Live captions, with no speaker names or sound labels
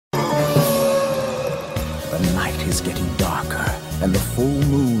is getting darker, and the full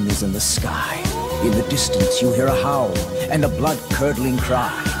moon is in the sky. In the distance, you hear a howl and a blood-curdling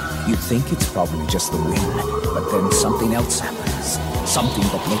cry. You think it's probably just the wind, but then something else happens. Something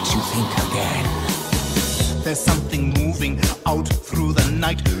that makes you think again. There's something moving out through the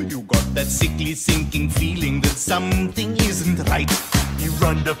night. You got that sickly sinking feeling that something isn't right. You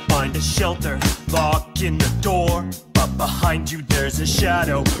run to find a shelter, lock in the door, but behind you there's a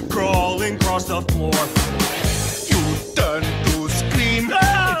shadow crawling across the floor. You turn to scream.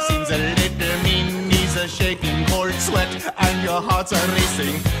 It seems a little mean. Knees are shaking, cold sweat, and your hearts are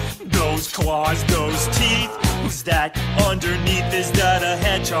racing. Those claws, those teeth, who's that underneath? Is that a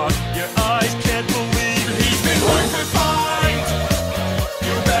hedgehog? Your eyes can't believe he's been wolfified.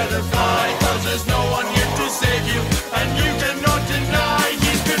 You better fly, cause there's no one here to save you, and you cannot deny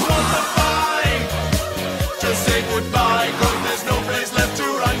he's been wolfified. Just say goodbye, cause there's no place left to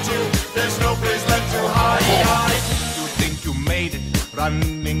run to, there's no place left to hide. You think you made it,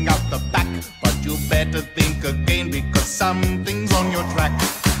 running out the back, but you better think again, because something's on your track.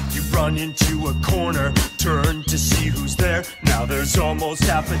 You run into a corner, turn to see who's there. Now there's almost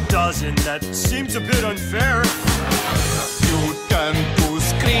half a dozen, that seems a bit unfair. You turn to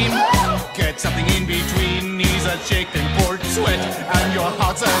scream, get something in between. Knees are shaking, cold sweat, and your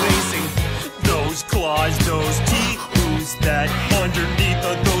hearts are racing. Those claws, those teeth, who's that underneath?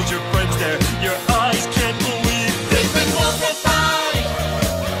 Are those your friends there? Your eyes can't believe they've been wolfified.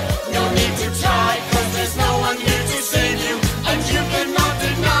 No need to try, cause there's no one here to save you, and you cannot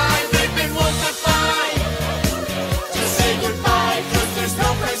deny they've been wolfified. Just say goodbye, cause there's no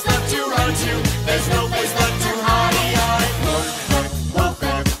place left to run to, there's no place left to hide.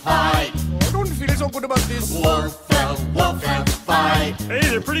 Wolfified. I don't feel so good about this. Wolfified. Hey,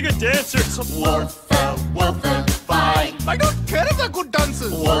 they're pretty good dancers. I Wolfified. don't care if they're good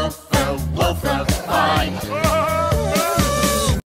dancers. Wolfified.